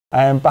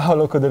I am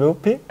Paolo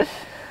Codeluppi,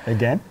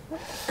 again,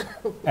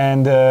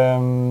 and I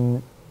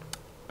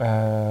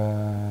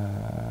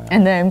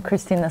am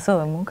Kristina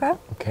Solomoukha.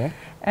 Okay.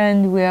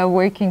 And we are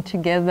working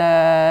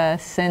together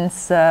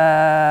since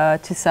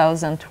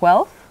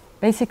 2012.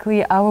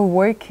 Basically, our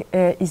work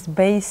is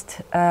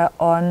based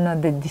on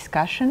the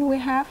discussion we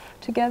have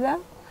together.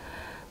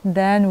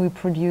 Then we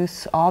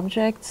produce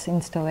objects,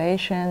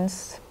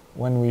 installations.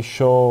 When we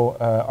show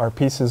our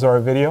pieces or our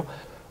video,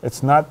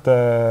 it's not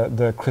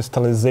the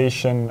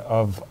crystallization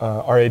of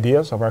our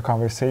ideas, of our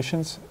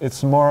conversations.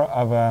 It's more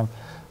of a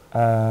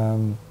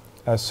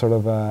sort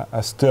of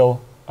a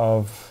still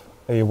of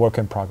a work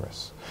in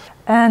progress.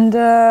 And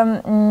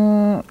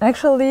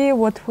actually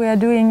what we are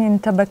doing in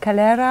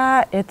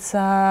Tabakalera, it's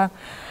a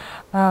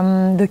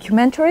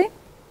documentary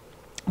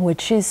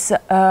which is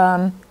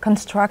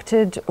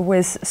constructed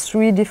with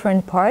 3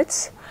 different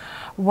parts.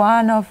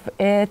 One of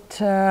it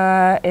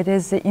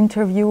is the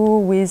interview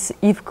with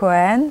Yves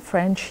Cohen,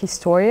 French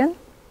historian.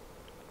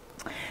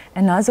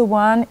 Another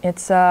one,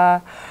 it's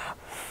 5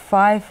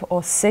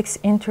 or 6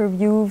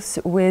 interviews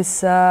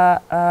with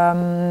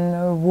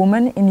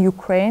women in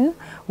Ukraine,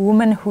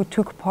 women who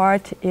took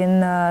part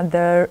in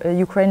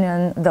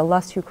the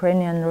last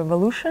Ukrainian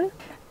revolution.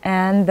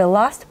 And the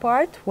last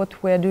part,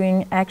 what we're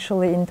doing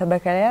actually in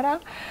Tabakalera,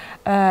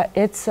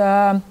 it's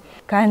a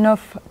kind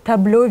of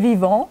tableau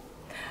vivant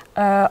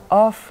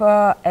of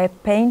a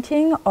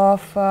painting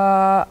of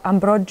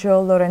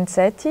Ambrogio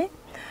Lorenzetti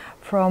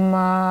from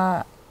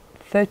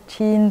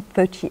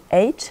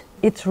 1338.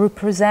 It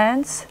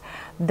represents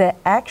the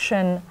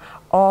action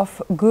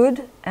of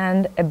good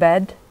and a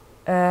bad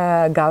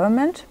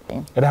government.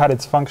 It had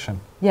its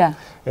function. Yeah.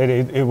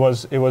 It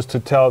was to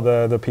tell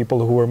the people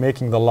who were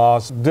making the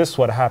laws, this is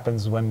what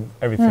happens when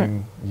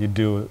everything you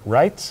do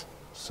right.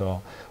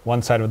 So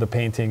one side of the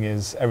painting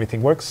is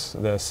everything works,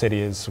 the city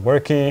is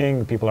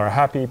working, people are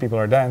happy, people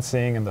are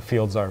dancing, and the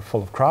fields are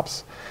full of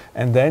crops.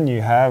 And then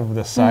you have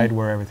the side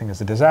where everything is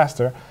a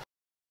disaster.